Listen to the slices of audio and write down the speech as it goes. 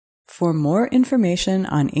For more information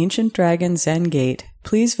on Ancient Dragon Zen Gate,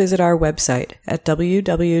 please visit our website at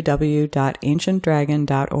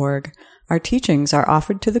www.ancientdragon.org. Our teachings are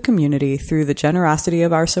offered to the community through the generosity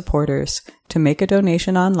of our supporters. To make a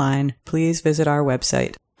donation online, please visit our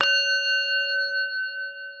website.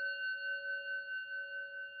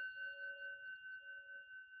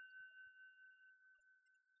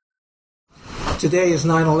 Today is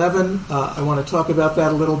 9/11. I want to talk about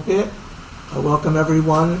that a little bit. Welcome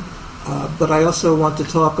everyone. But I also want to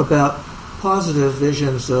talk about positive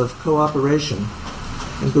visions of cooperation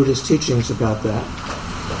and Buddhist teachings about that.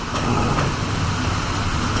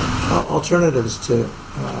 Alternatives to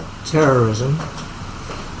terrorism.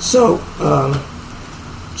 So,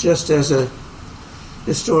 just as a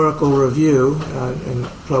historical review, and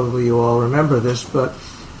probably you all remember this, but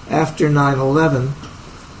after 9/11,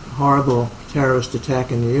 horrible terrorist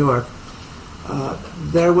attack in New York,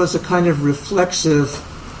 there was a kind of reflexive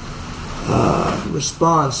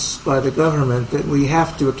response by the government that we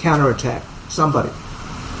have to counterattack somebody.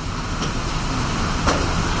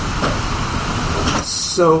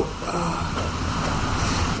 So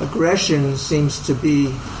aggression seems to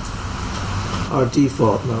be our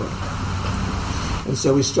default mode. And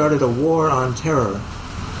so we started a war on terror.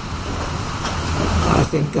 I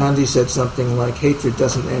think Gandhi said something like, hatred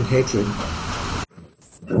doesn't end hatred.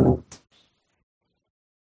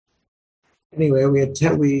 Anyway, we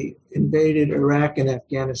invaded Iraq and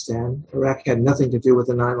Afghanistan. Iraq had nothing to do with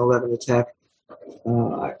the 9/11 attack.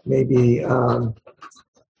 Maybe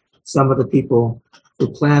some of the people who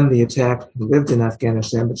planned the attack lived in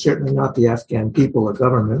Afghanistan, but certainly not the Afghan people or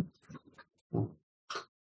government.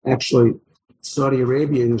 Actually, Saudi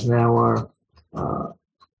Arabia, who's now our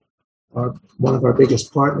one of our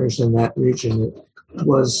biggest partners in that region,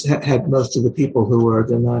 had most of the people who were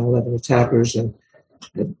the 9/11 attackers and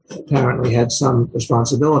apparently had some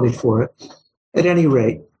responsibility for it. At any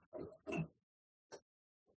rate,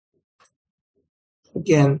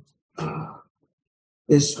 again,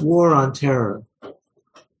 this war on terror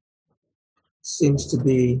seems to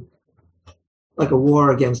be like a war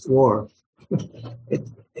against war. It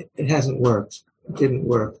hasn't worked. It didn't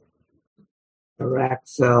work. Iraq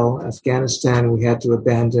fell. Afghanistan we had to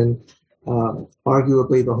abandon.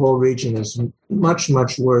 Arguably, the whole region is much,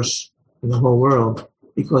 much worse in the whole world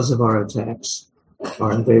because of our attacks,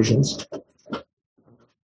 our invasions.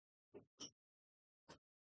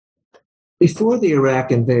 Before the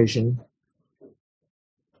Iraq invasion,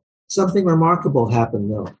 something remarkable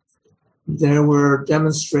happened, though. There were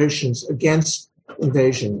demonstrations against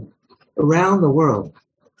invasion around the world,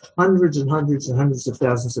 hundreds and hundreds and hundreds of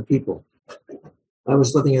thousands of people. I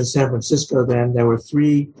was living in San Francisco then. There were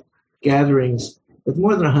 3 gatherings with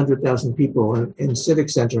more than 100,000 people in Civic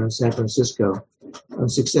Center in San Francisco on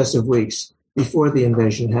successive weeks before the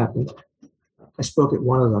invasion happened. I spoke at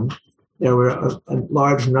one of them. There were a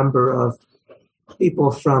large number of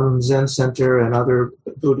people from Zen Center and other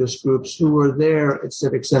Buddhist groups who were there at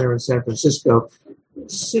Civic Center in San Francisco,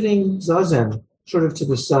 sitting zazen, sort of to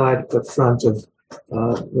the side but front of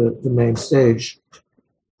the main stage,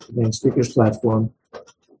 the main speaker's platform.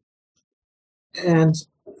 And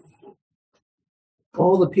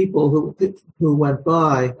all the people who went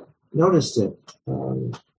by noticed it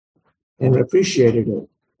and appreciated it,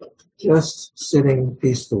 just sitting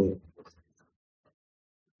peacefully.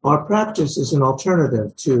 Our practice is an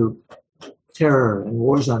alternative to terror and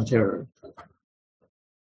wars on terror.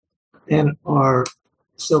 And our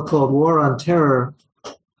so-called war on terror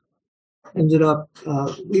ended up,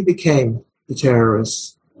 we became the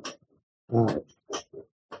terrorists.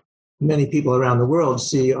 Many people around the world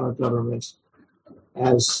see our government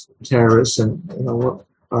as terrorists, and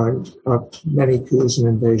are many coups and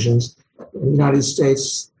invasions. In the United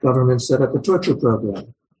States, government set up a torture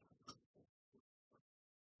program.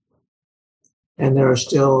 And there are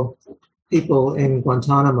still people in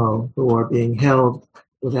Guantanamo who are being held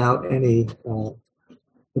without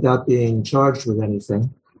being charged with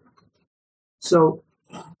anything. So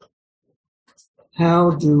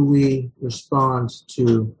how do we respond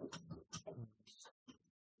to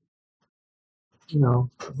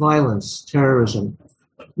violence, terrorism?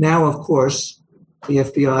 Now, of course, the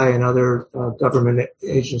FBI and other government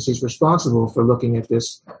agencies responsible for looking at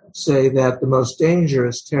this say that the most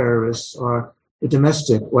dangerous terrorists are the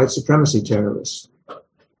domestic white supremacy terrorists.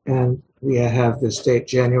 And we have this date,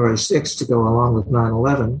 January 6th, to go along with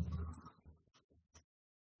 9/11,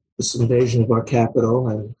 this invasion of our capital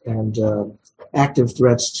and active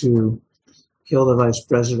threats to kill the vice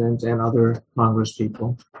president and other Congress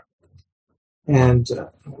people. And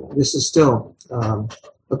this is still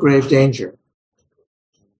a grave danger,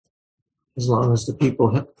 as long as the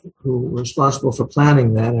people who were responsible for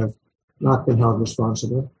planning that have not been held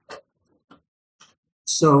responsible.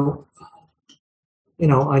 So, I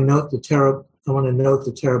want to note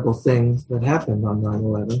the terrible thing that happened on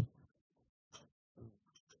 9/11.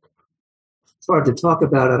 It's hard to talk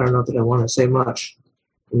about. I don't know that I want to say much.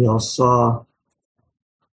 We all saw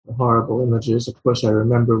the horrible images. Of course, I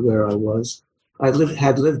remember where I was. I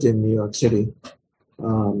had lived in New York City.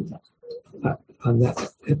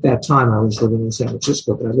 At that time, I was living in San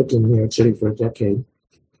Francisco, but I lived in New York City for a decade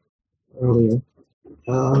earlier.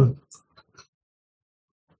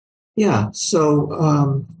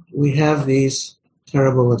 So we have these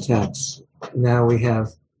terrible attacks. Now we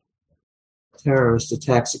have terrorist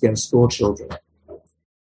attacks against school children.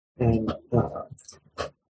 And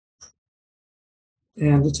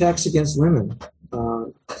attacks against women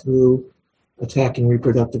through attacking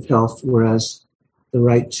reproductive health, whereas the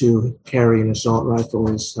right to carry an assault rifle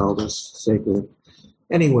is held as sacred.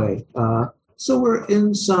 Anyway, so we're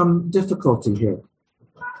in some difficulty here.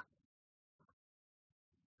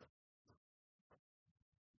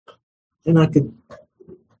 And I could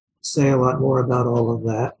say a lot more about all of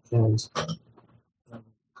that and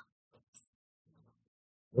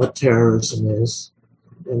what terrorism is,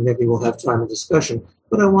 and maybe we'll have time for discussion.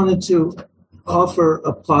 But I wanted to offer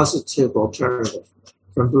a positive alternative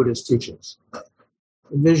from Buddhist teachings, a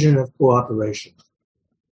vision of cooperation,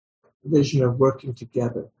 a vision of working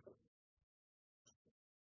together.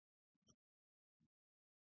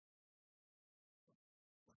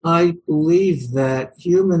 I believe that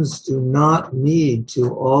humans do not need to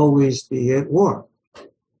always be at war.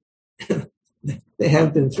 They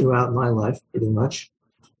have been throughout my life, pretty much.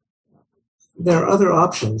 There are other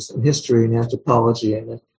options in history and anthropology,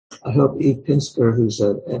 and I hope Eve Pinsker, who's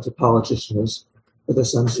an anthropologist and is with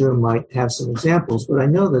us on Zoom, might have some examples. But I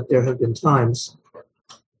know that there have been times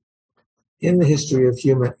in the history of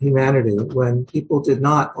humanity when people did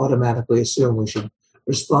not automatically assume we should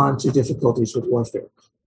respond to difficulties with warfare.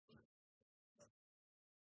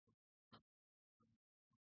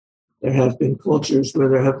 There have been cultures where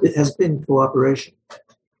there has been cooperation.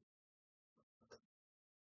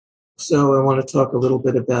 So I want to talk a little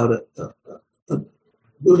bit about a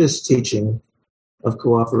Buddhist teaching of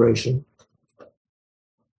cooperation.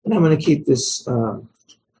 And I'm going to keep this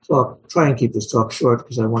try and keep this talk short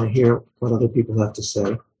because I want to hear what other people have to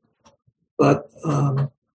say. But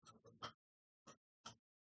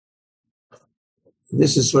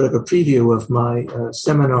this is sort of a preview of my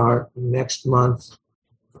seminar next month,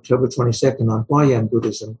 October 22nd, on Huayan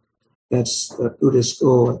Buddhism. That's a Buddhist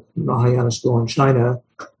school, Mahayana school in China,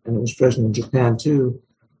 and it was present in Japan too,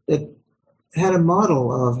 that had a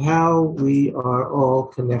model of how we are all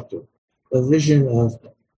connected, a vision of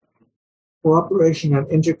cooperation and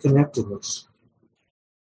interconnectedness.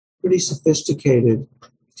 Pretty sophisticated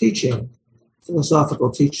teaching, philosophical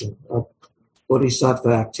teaching of bodhisattva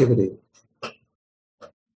activity.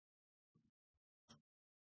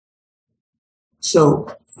 So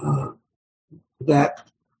that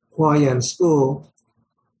Huayan school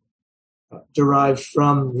derived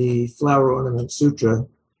from the Flower Ornament Sutra,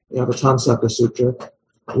 the Avatamsaka Sutra,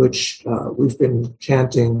 which we've been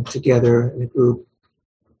chanting together in a group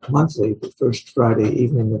monthly, the first Friday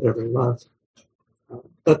evening of every month.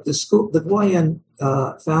 But the Huayan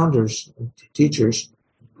founders and teachers,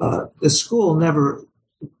 the school never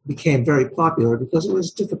became very popular because it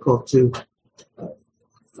was difficult to,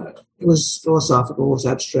 it was philosophical, it was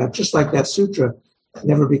abstract, just like that sutra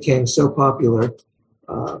never became so popular.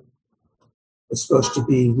 It's supposed to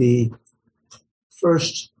be the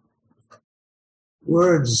first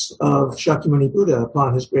words of Shakyamuni Buddha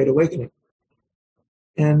upon his Great Awakening.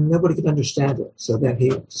 And nobody could understand it. So then he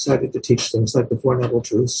decided to teach things like the Four Noble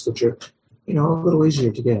Truths, which are, a little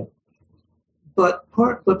easier to get. But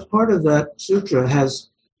part of that sutra has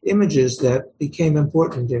images that became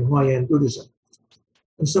important in Huayan Buddhism.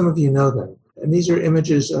 And some of you know them. And these are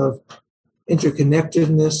images of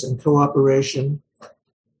interconnectedness and cooperation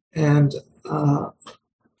and, I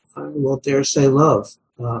will dare say, love.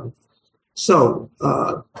 So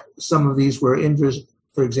some of these were Indra's,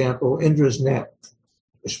 for example, Indra's net.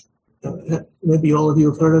 Which, maybe all of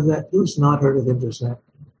you have heard of that. Who's not heard of Indra's net?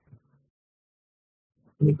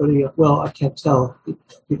 Anybody? Well, I can't tell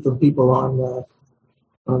from people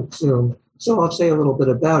on Zoom. So I'll say a little bit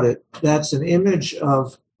about it. That's an image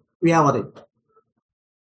of reality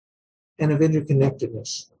and of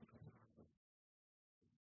interconnectedness.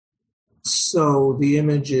 So the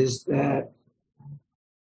image is that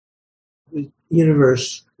the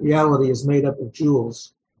universe, reality, is made up of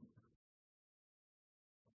jewels.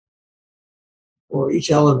 Or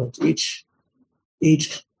each element,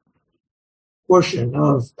 each portion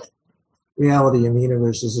of reality in the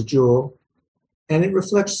universe is a jewel, and it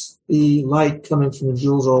reflects the light coming from the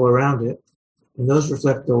jewels all around it, and those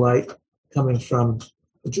reflect the light coming from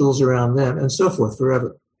the jewels around them, and so forth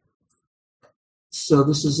forever. So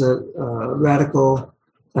this is a radical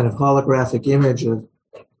kind of holographic image of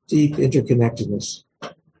deep interconnectedness.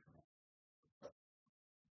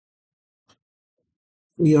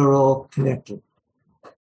 We are all connected.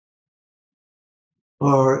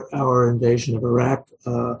 Our invasion of Iraq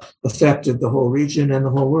affected the whole region and the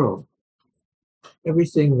whole world.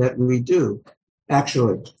 Everything that we do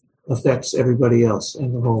actually affects everybody else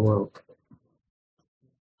and the whole world.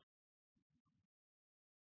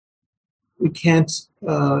 We can't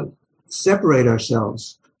separate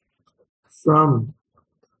ourselves from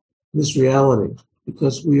this reality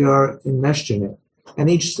because we are enmeshed in it, and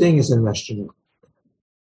each thing is enmeshed in it.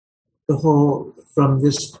 The whole, from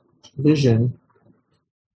this vision,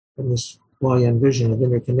 from this Huayan vision of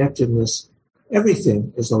interconnectedness,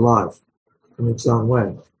 everything is alive in its own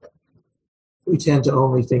way. We tend to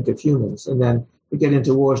only think of humans, and then we get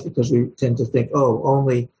into wars because we tend to think, oh,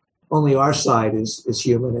 only our side is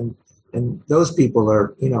human, and those people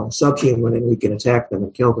are, subhuman, and we can attack them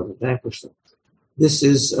and kill them and vanquish them. This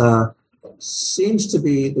is seems to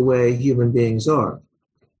be the way human beings are.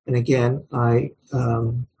 And again, I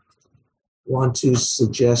want to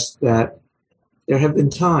suggest that there have been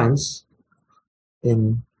times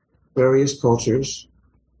in various cultures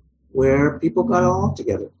where people got along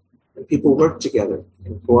together and people worked together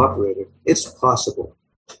and cooperated. It's possible.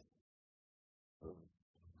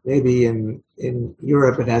 Maybe in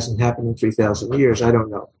Europe it hasn't happened in 3,000 years. I don't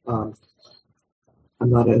know. I'm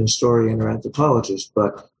not an historian or anthropologist,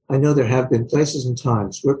 but I know there have been places and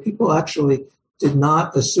times where people actually did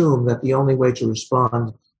not assume that the only way to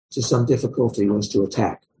respond to some difficulty was to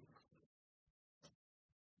attack.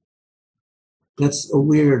 That's a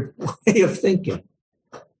weird way of thinking.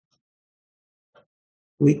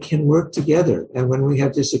 We can work together, and when we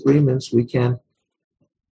have disagreements, we can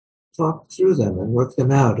talk through them and work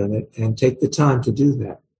them out and take the time to do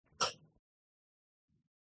that.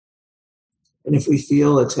 And if we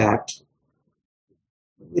feel attacked,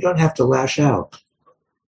 we don't have to lash out.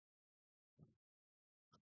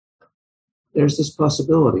 There's this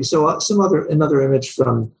possibility. So another image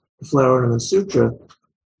from the Flower Ornament Sutra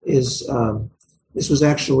is this was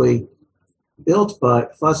actually built by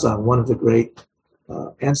Fazang, one of the great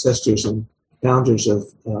ancestors and founders of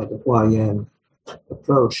the Huayan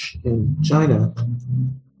approach in China.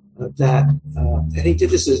 And he did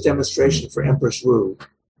this as a demonstration for Empress Wu,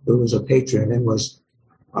 who was a patron and was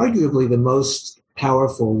arguably the most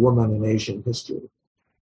powerful woman in Asian history.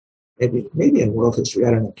 Maybe in world history,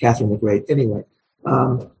 I don't know, Catherine the Great. Anyway,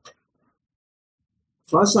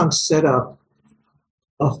 Fazang set up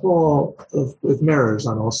a hall with mirrors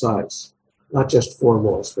on all sides, not just 4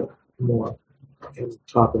 walls, but more, and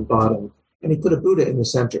top and bottom. And he put a Buddha in the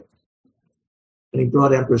center. And he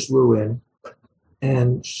brought Empress Wu in,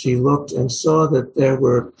 and she looked and saw that there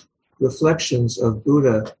were reflections of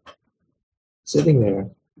Buddha sitting there,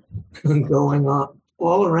 going on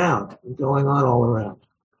all around.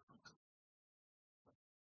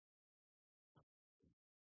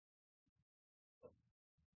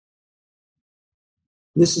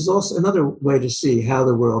 This is also another way to see how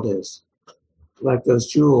the world is, like those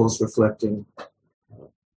jewels reflecting.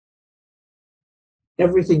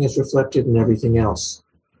 Everything is reflected in everything else.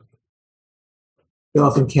 You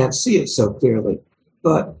often can't see it so clearly,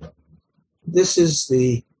 but this is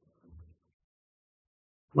the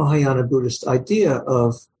Mahayana Buddhist idea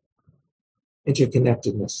of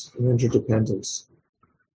interconnectedness and interdependence.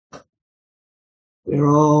 They're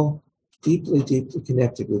all deeply, deeply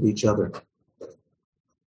connected with each other.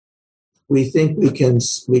 We think we can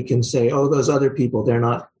say, oh, those other people,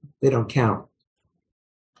 they don't count.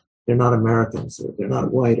 They're not Americans, or they're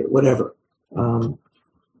not white, or whatever. But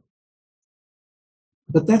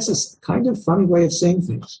that's a kind of funny way of saying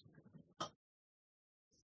things.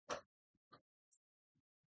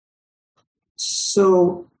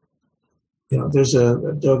 So, there's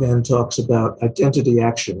Dogen talks about identity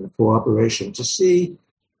action and cooperation to see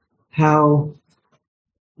how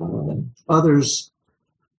others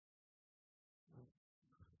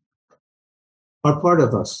are part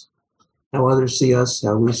of us, how others see us,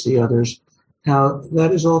 how we see others, how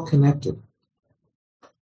that is all connected.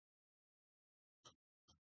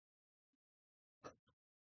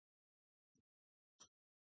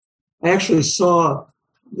 I actually saw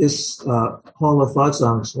this Hall of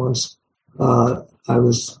Fazang's once. I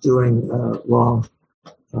was doing long,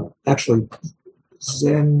 actually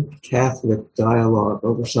Zen Catholic dialogue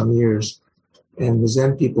over some years, And the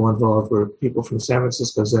Zen people involved were people from San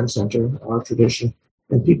Francisco Zen Center, our tradition,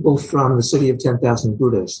 and people from the City of 10,000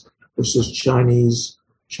 Buddhas, which is Chinese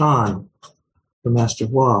Chan, the Master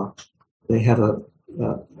Hua. They have a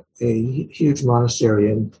huge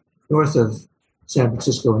monastery north of San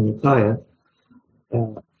Francisco in Ukiah.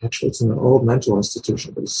 Actually, it's an old mental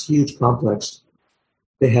institution, but it's a huge complex.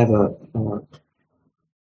 They have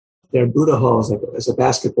their Buddha hall is a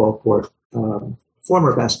basketball court,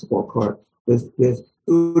 former basketball court, with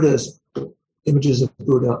Buddha's images of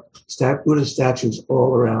Buddha statues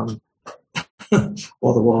all around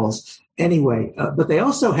all the walls. Anyway, but they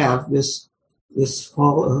also have this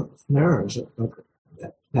hall of mirrors,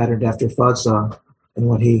 patterned after Fadzong and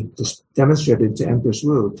what he just demonstrated to Empress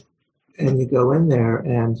Wu. And you go in there,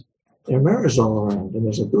 and there are mirrors all around, and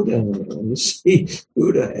there's a Buddha in there, and you see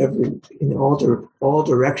Buddha in all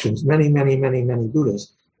directions, many, many, many, many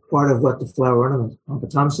Buddhas. Part of what the Flower Ornament of the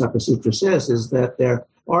Dhammasapa Sutra says is that there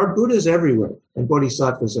are Buddhas everywhere and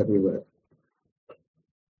Bodhisattvas everywhere.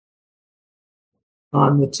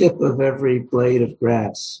 On the tip of every blade of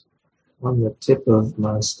grass, on the tip of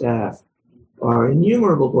my staff, are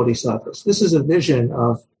innumerable Bodhisattvas. This is a vision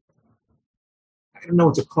of, I don't know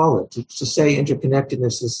what to call it. To say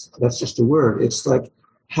interconnectedness that's just a word. It's like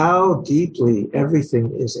how deeply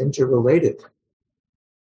everything is interrelated.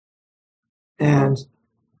 And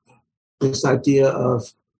this idea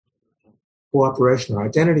of cooperation or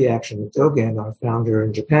identity action that Dogen, our founder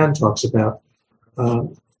in Japan, talks about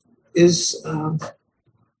is an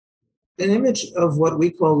image of what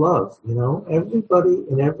we call love. You know, everybody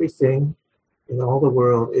and everything in all the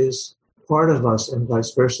world is part of us and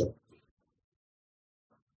vice versa.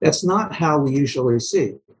 That's not how we usually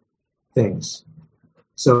see things.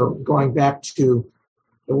 So going back to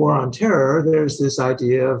the war on terror, there's this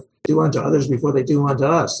idea of do unto others before they do unto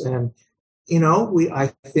us. And, you know, I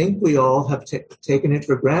think we all have taken it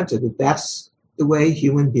for granted that that's the way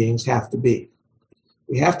human beings have to be.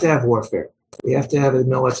 We have to have warfare. We have to have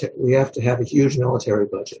a huge military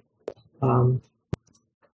budget.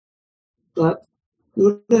 But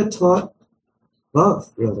Buddha taught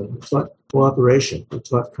love, really. He taught cooperation. He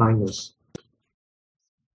taught kindness.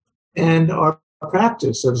 And our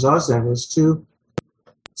practice of Zazen is to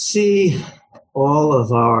see all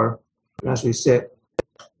of our, as we said,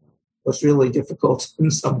 what's really difficult in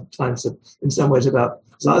some ways about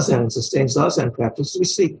Zazen and sustained Zazen practice, we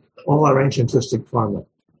see all our ancient twisted karma.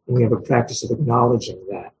 And we have a practice of acknowledging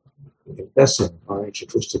that, and confessing our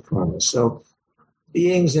ancient twisted karma. So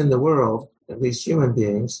beings in the world, at least human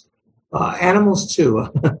beings, animals too.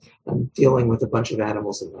 I'm dealing with a bunch of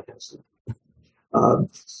animals in my house.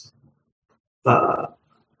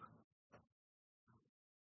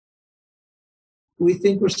 We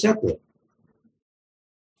think we're separate.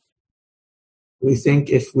 We think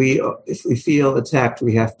if we feel attacked,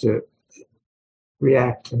 we have to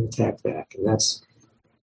react and attack back, and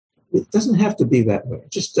it doesn't have to be that way.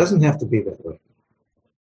 It just doesn't have to be that way.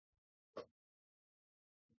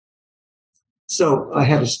 So I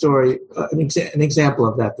had a story, an example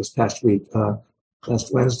of that this past week.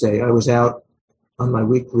 Last Wednesday, I was out on my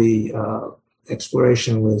weekly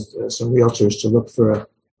exploration with some realtors to look for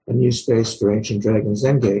a new space for Ancient Dragon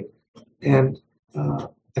Zen Gate, and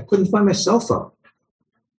I couldn't find my cell phone.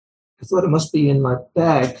 I thought it must be in my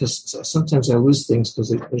bag because sometimes I lose things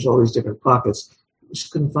because there's all these different pockets. I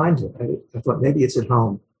just couldn't find it. I thought maybe it's at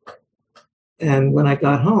home. And when I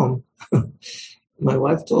got home, my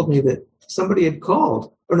wife told me that somebody had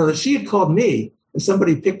called, that she had called me, and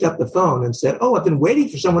somebody picked up the phone and said, "Oh, I've been waiting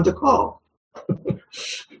for someone to call."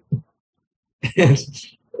 And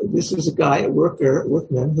this was a guy, a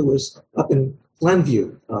workman, who was up in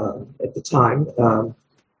Glenview at the time, a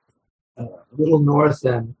little north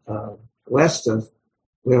and west of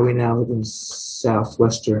where we now live in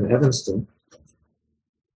southwestern Evanston.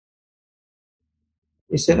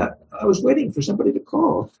 He said, I was waiting for somebody to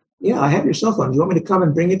call. Yeah, I have your cell phone. Do you want me to come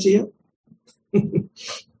and bring it to you?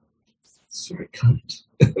 It's very kind.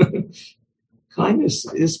 Kindness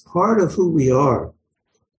is part of who we are.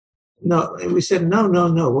 No, and we said, no,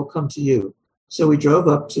 we'll come to you. So we drove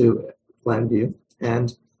up to Glenview,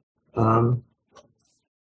 and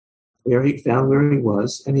where he found where he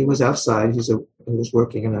was, and he was outside. He was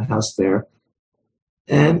working in a house there,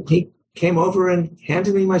 and he came over and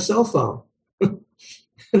handed me my cell phone.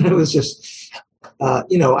 And I was just, I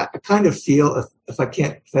kind of feel if I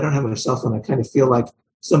don't have my cell phone, I kind of feel like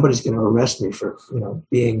somebody's going to arrest me for,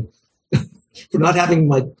 being, for not having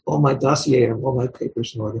all my dossier and all my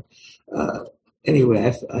papers in order.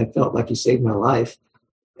 Anyway, I felt like he saved my life.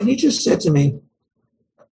 And he just said to me,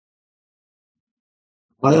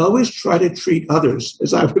 "I always try to treat others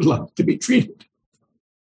as I would like to be treated."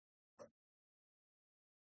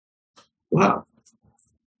 Wow.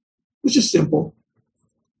 Which is simple.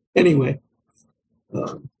 Anyway,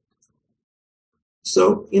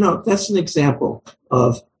 so, that's an example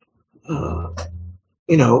of,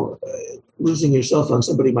 losing your cell phone.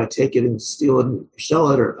 Somebody might take it and steal it and sell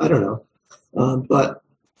it, or I don't know. But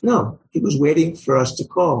no, he was waiting for us to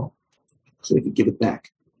call so he could give it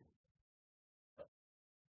back.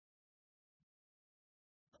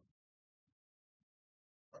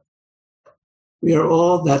 We are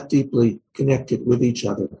all that deeply connected with each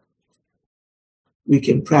other. We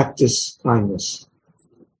can practice kindness.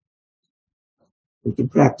 We can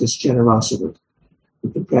practice generosity.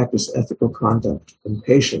 We can practice ethical conduct and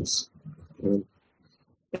patience and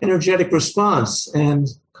energetic response and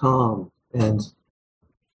calm and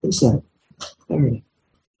insight, clarity.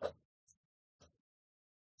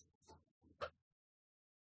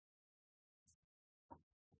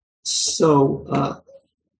 So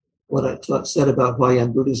what I said about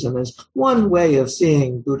Huayan Buddhism is one way of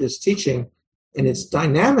seeing Buddhist teaching in its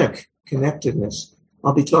dynamic connectedness.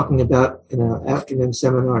 I'll be talking about in an afternoon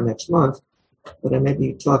seminar next month, but I may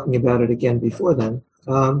be talking about it again before then.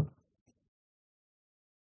 How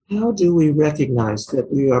do we recognize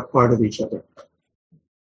that we are part of each other?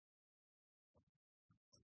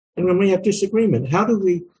 And when we have disagreement, how do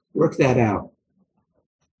we work that out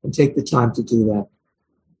and take the time to do that?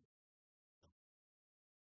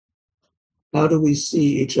 How do we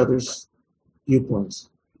see each other's viewpoints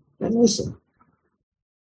and listen?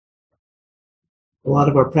 A lot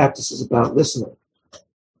of our practice is about listening.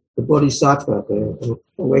 The Bodhisattva, the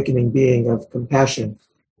awakening being of compassion,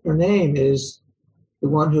 her name is the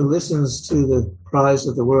one who listens to the cries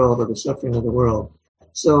of the world or the suffering of the world.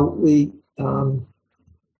 So we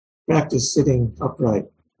practice sitting upright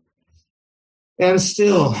and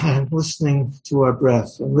still and listening to our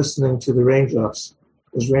breath and listening to the raindrops.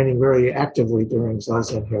 It was raining very actively during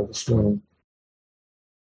Zazen here this morning.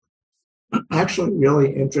 Actually,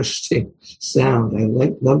 really interesting sound. I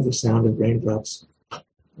love the sound of raindrops.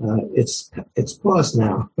 It's paused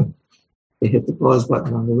now. They hit the pause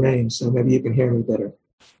button on the rain, so maybe you can hear me better.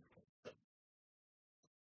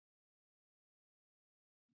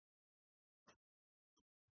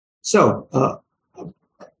 So,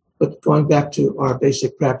 but going back to our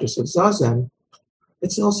basic practice of Zazen,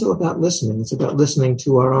 it's also about listening. It's about listening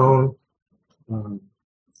to our own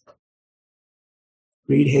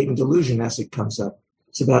greed, hate, and delusion as it comes up.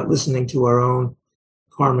 It's about listening to our own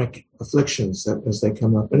karmic afflictions as they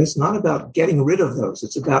come up. And it's not about getting rid of those.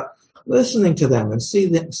 It's about listening to them and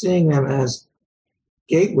seeing them as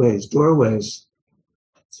gateways, doorways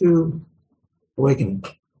to awakening.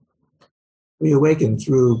 We awaken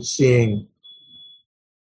through seeing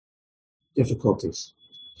difficulties,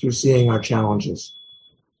 through seeing our challenges.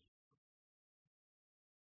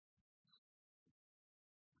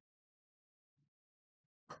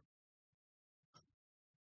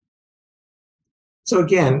 So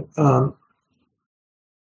again, the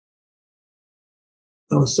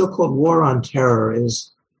so-called war on terror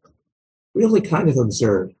is really kind of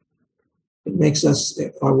absurd. It makes us,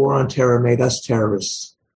 our war on terror made us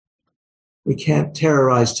terrorists. We can't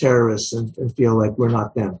terrorize terrorists and feel like we're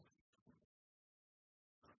not them.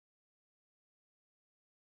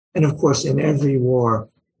 And of course, in every war,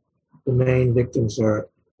 the main victims are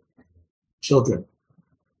children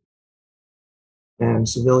and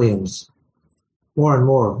civilians, more and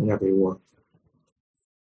more in every war.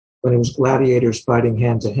 When it was gladiators fighting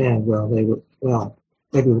hand to hand, maybe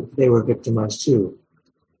they were victimized too.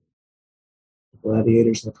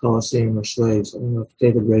 Gladiators in the Colosseum were slaves. I don't know if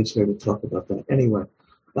David Ray's here to talk about that. Anyway,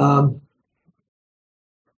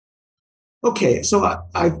 okay. So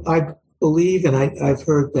I believe, and I've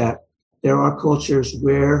heard that there are cultures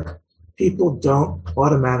where people don't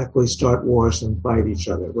automatically start wars and fight each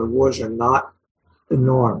other, where wars are not the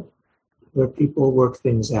norm, where people work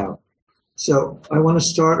things out. So I want to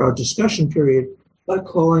start our discussion period by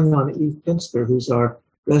calling on Eve Pinsker, who's our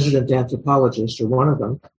resident anthropologist, or one of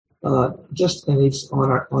them, and Eve's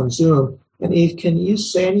on Zoom. And Eve, can you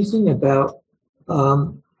say anything about,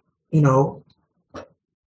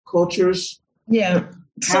 cultures? Yeah.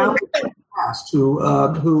 So,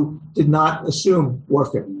 who did not assume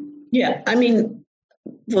warfare? Yeah, I mean,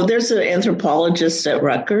 well, there's an anthropologist at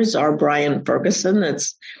Rutgers, R. Brian Ferguson,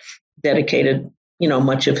 that's dedicated,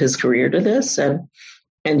 much of his career to this,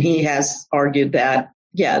 and he has argued that,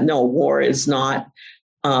 war is not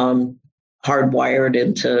hardwired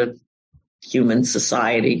into human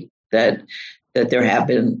society. That there have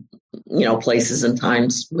been, places and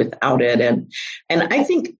times without it, and I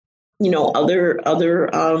think, other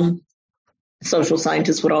social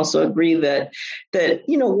scientists would also agree that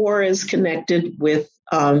war is connected with.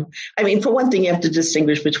 For one thing, you have to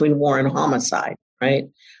distinguish between war and homicide, right?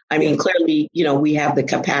 Clearly, we have the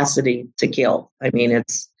capacity to kill.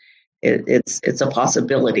 It's a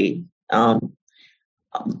possibility.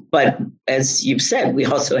 But as you've said, we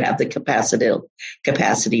also have the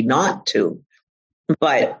capacity not to.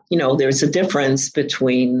 But, there's a difference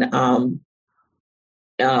between,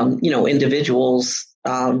 individuals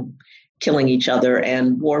killing each other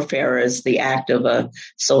and warfare as the act of a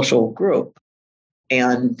social group.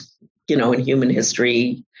 And, in human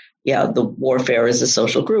history, the warfare as a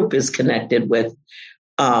social group is connected with,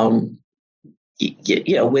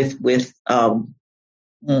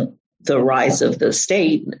 the rise of the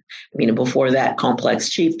state. Before that, complex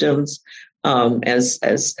chiefdoms,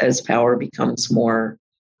 as power becomes more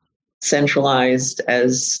centralized,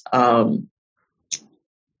 as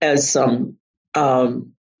some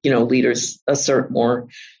leaders assert more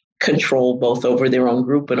control both over their own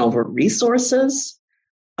group and over resources,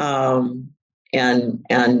 and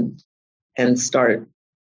start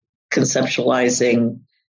conceptualizing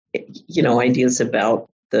ideas about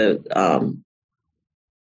the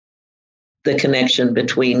connection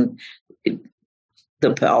between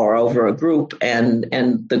the power over a group and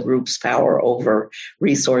the group's power over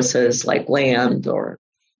resources like land or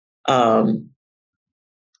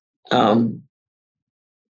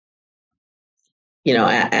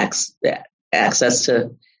access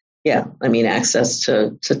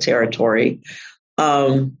to territory.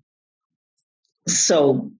 Where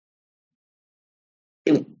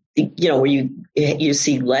you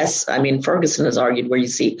see less, Ferguson has argued where you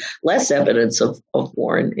see less evidence of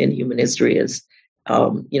war in human history is,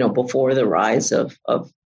 before the rise of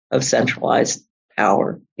centralized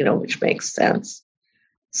power, which makes sense.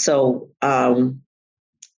 So, so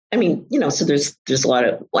there's a lot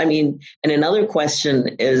of, and another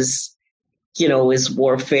question is, is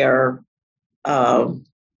warfare, do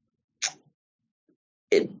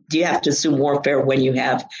you have to assume warfare when you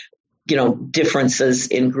have differences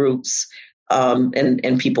in groups,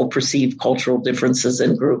 and people perceive cultural differences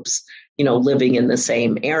in groups, living in the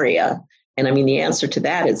same area? And the answer to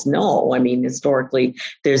that is no. Historically,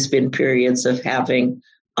 there's been periods of having,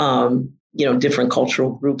 different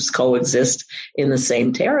cultural groups coexist in the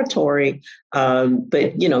same territory,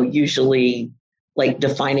 but, usually like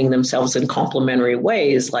defining themselves in complementary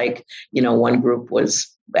ways. Like, one group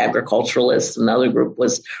was agriculturalists, another group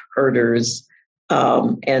was herders.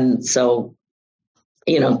 And so,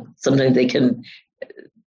 sometimes they can,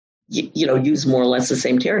 use more or less the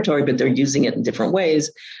same territory, but they're using it in different ways.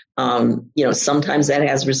 Sometimes that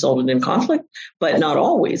has resulted in conflict, but not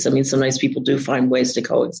always. Sometimes people do find ways to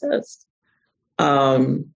coexist.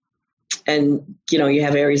 And, you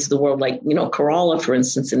have areas of the world like, Kerala, for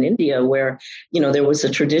instance, in India, where, there was a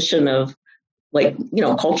tradition of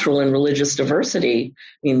cultural and religious diversity.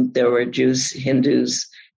 There were Jews, Hindus,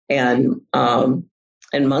 and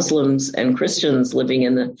Muslims and Christians living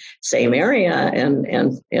in the same area,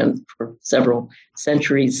 and for several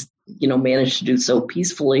centuries, managed to do so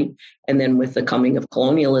peacefully. And then with the coming of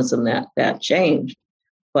colonialism, that changed.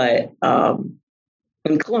 But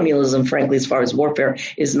colonialism, frankly, as far as warfare,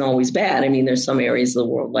 isn't always bad. there's some areas of the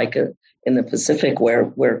world, like in the Pacific,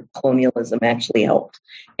 where colonialism actually helped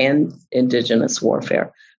end indigenous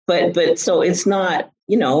warfare. But so it's not,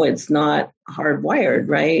 it's not hardwired,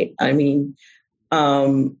 right?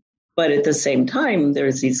 But at the same time,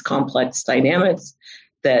 there's these complex dynamics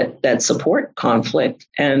that support conflict.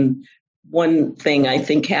 And one thing I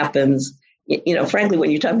think happens, frankly,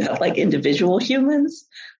 when you talk about like individual humans,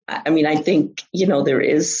 I think, there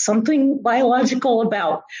is something biological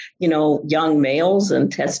about, young males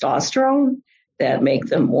and testosterone that make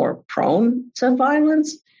them more prone to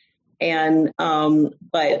violence. And,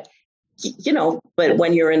 but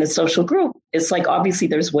when you're in a social group, it's like, obviously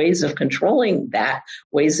there's ways of controlling that,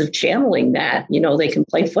 ways of channeling that, they can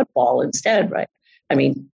play football instead, right? I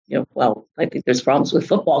think there's problems with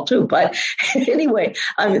football too, but anyway,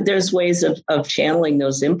 there's ways of channeling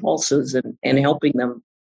those impulses and helping them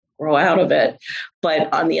grow out of it.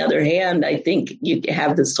 But on the other hand, I think you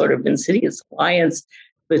have this sort of insidious alliance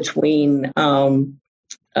between,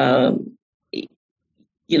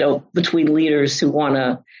 between leaders who want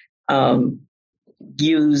to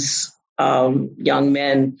use young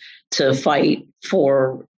men to fight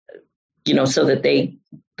for, so that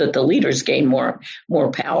the leaders gain more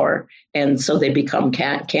power, and so they become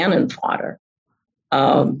cannon fodder.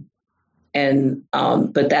 But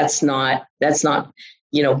that's not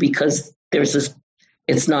because there's this.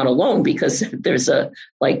 It's not alone because there's a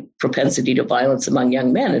propensity to violence among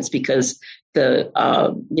young men. It's because the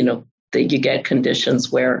that you get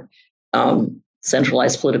conditions where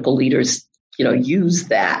centralized political leaders, use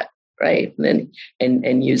that, right,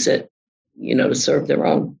 and use it, to serve their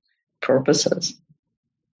own purposes.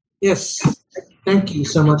 Yes, thank you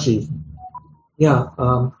so much, Eve. Yeah,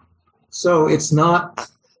 so it's not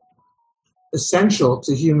essential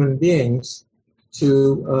to human beings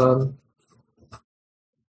to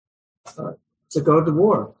go to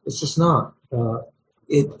war. It's just not.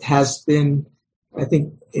 It has been, I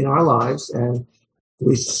think, in our lives, and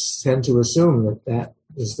we tend to assume that that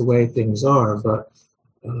is the way things are. But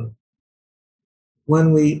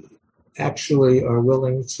when we actually are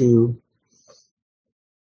willing to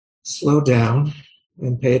slow down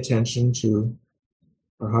and pay attention to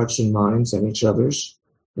our hearts and minds and each other's,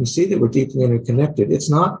 and see that we're deeply interconnected, it's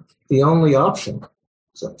not the only option.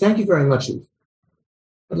 So thank you very much, Eve.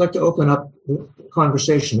 I'd like to open up the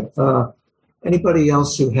conversation. Anybody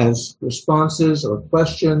else who has responses or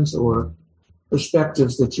questions or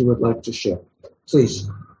perspectives that you would like to share? Please,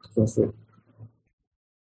 feel free.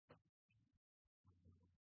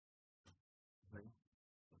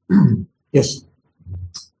 Yes.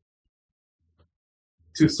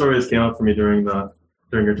 Two stories came up for me during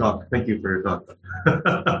your talk. Thank you for your talk.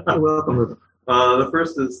 You're welcome. The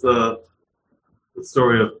first is the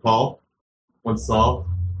story of Paul, once Saul,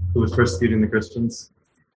 who was persecuting the Christians,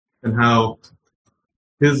 and how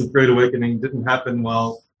his Great Awakening didn't happen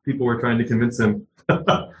while people were trying to convince him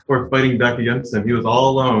or fighting back against him. He was all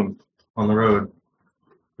alone on the road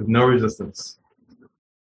with no resistance,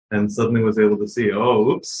 and suddenly was able to see,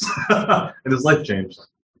 oh, oops, and his life changed.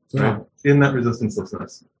 Right? In that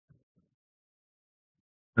resistancelessness.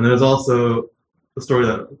 And there's also the story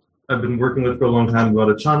that I've been working with for a long time about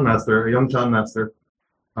a young Chan master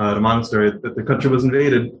at a monastery, that the country was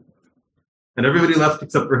invaded and everybody left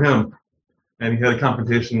except for him. And he had a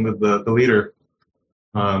confrontation with the leader.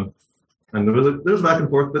 And there was back and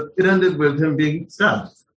forth, but it ended with him being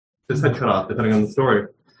stabbed, his head cut off, depending on the story.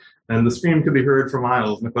 And the scream could be heard for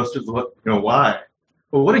miles. And the question is, why?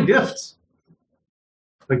 Well, what a gift.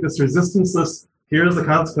 Like this resistanceless, here's the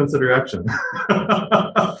consequence of your action.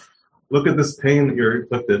 Look at this pain that you're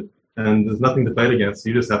inflicted, and there's nothing to fight against.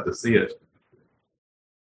 You just have to see it.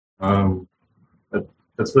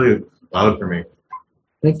 That's really loud for me.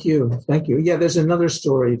 Thank you. Yeah, there's another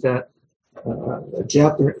story that a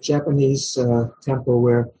Japanese temple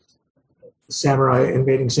where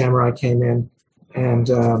invading samurai came in, and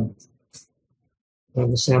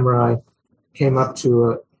when the samurai came up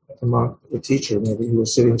to a monk, the teacher, maybe, who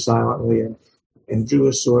was sitting silently, and drew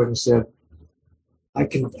a sword and said, I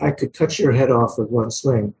could cut your head off with one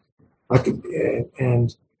swing.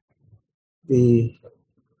 And the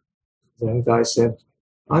guy said,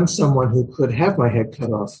 I'm someone who could have my head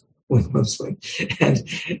cut off with one swing. And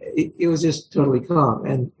it was just totally calm.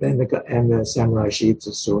 And the samurai sheathed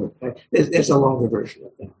his sword. There's a longer version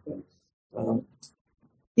of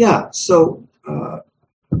that. So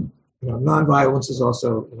nonviolence is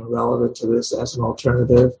also relevant to this as an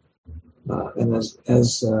alternative. And as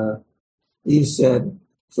Eve said,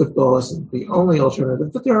 football isn't the only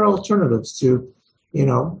alternative, but there are alternatives to,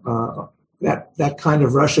 that kind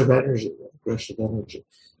of rush of energy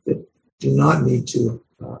that do not need to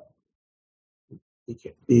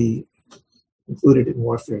be included in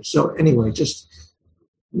warfare. So anyway, just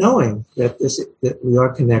knowing that we are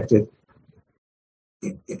connected.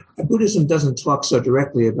 Buddhism doesn't talk so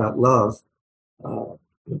directly about love.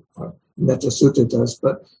 Metta Sutta does,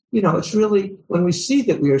 but it's really when we see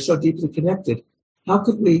that we are so deeply connected, how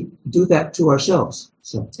could we do that to ourselves?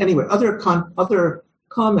 So anyway, other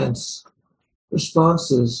comments,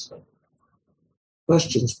 responses,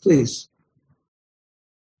 questions, please.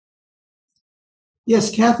 Yes,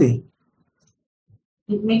 Kathy.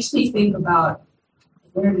 It makes me think about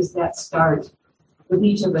where does that start with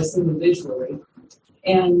each of us individually,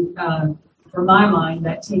 and for my mind,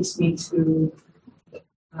 that takes me to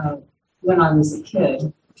when I was a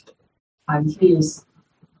kid. I'm 3 years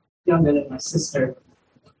younger than my sister,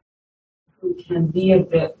 who can be a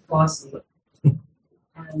bit bossy.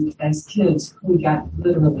 And as kids, we got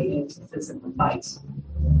literally into physical fights.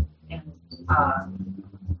 And I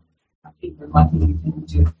think we're lucky we didn't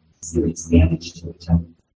do serious damage to each other.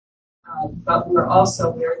 But we're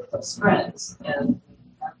also very close friends and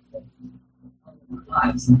have our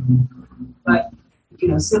lives. But,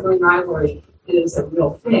 sibling rivalry is a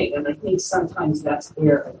real thing, and I think sometimes that's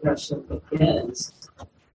where aggression begins.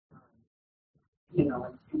 You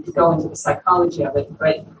go into the psychology of it,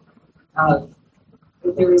 but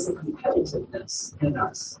there is a competitiveness in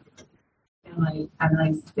us, and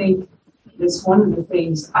I think it's one of the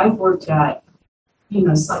things I've worked at,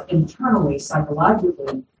 internally,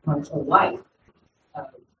 psychologically, my whole life.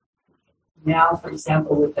 Now, for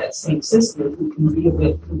example, with that same sister who can be a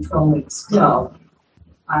bit controlling still,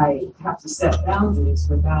 I have to set boundaries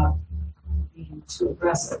without being too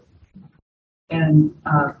aggressive. And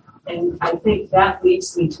I think that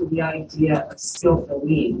leads me to the idea of skillful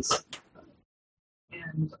means.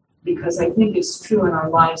 And because I think it's true in our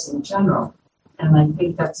lives in general. And I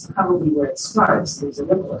think that's probably where it starts. There's a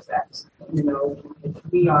ripple effect. You know,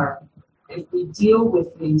 if we deal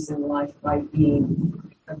with things in life by being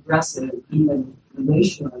aggressive, even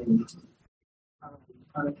relationally,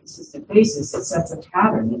 on a consistent basis, it sets a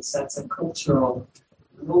pattern. It sets a cultural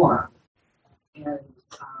norm.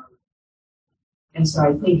 And so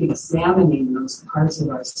I think examining those parts of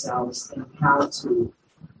ourselves and how to,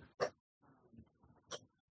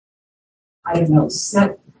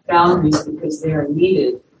 set boundaries because they are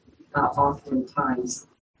needed oftentimes,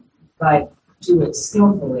 but do it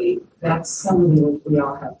skillfully, that's something that we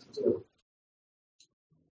all have to do.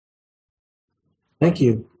 Thank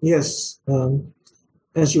you. Yes.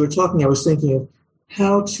 As you were talking, I was thinking of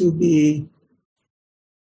how to be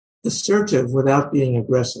assertive without being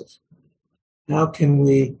aggressive. How can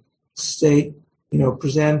we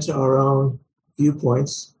present our own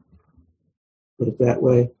viewpoints, put it that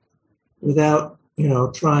way, without,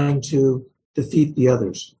 trying to defeat the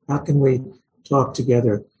others? How can we talk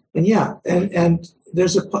together? And and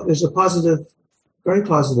there's a positive, very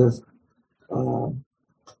positive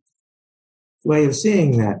way of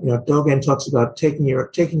seeing that. Dogen talks about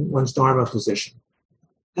taking one's dharma position.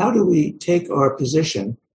 How do we take our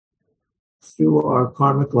position through our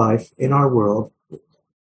karmic life in our world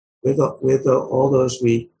with all those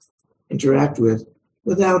we interact with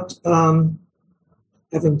without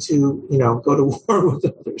having to go to war with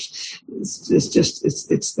others?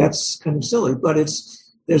 That's kind of silly, but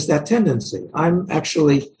there's that tendency. I'm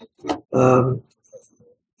actually I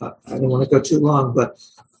don't want to go too long, but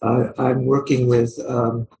I'm working with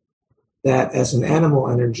that as an animal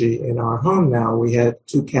energy in our home now. We had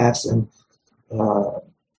 2 cats, and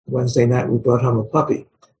Wednesday night we brought home a puppy.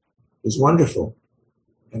 It was wonderful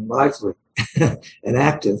and lively and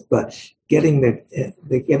active, but getting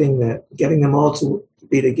them all to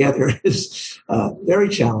be together is very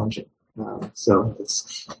challenging. So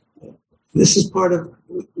this is part of,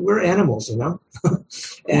 we're animals,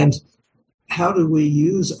 and how do we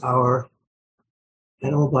use our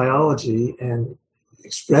animal biology and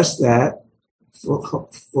express that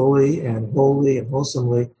fully and wholly and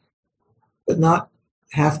wholesomely, but not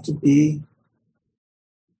have to be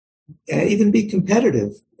even be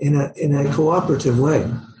competitive in a cooperative way.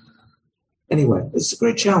 Anyway, it's a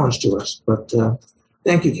great challenge to us, but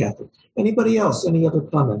thank you, Kathy. Anybody else? Any other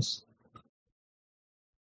comments?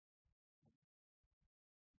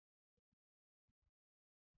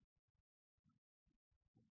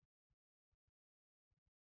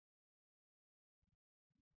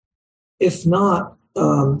 If not,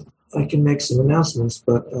 I can make some announcements,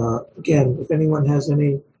 but again, if anyone has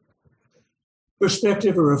any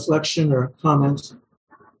perspective or reflection or comments.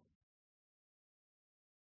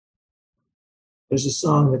 There's a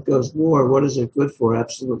song that goes, war, what is it good for?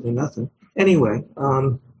 Absolutely nothing. Anyway.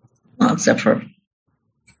 Except for,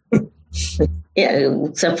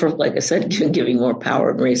 except for, like I said, giving more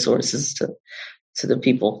power and resources to the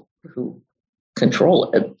people who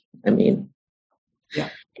control it. I mean,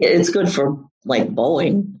 it's good for, like,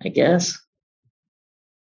 Boeing, I guess.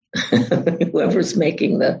 Whoever's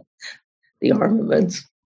making the armaments.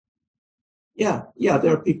 Yeah,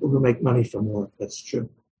 there are people who make money from war. That's true.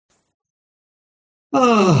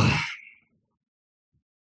 Oh,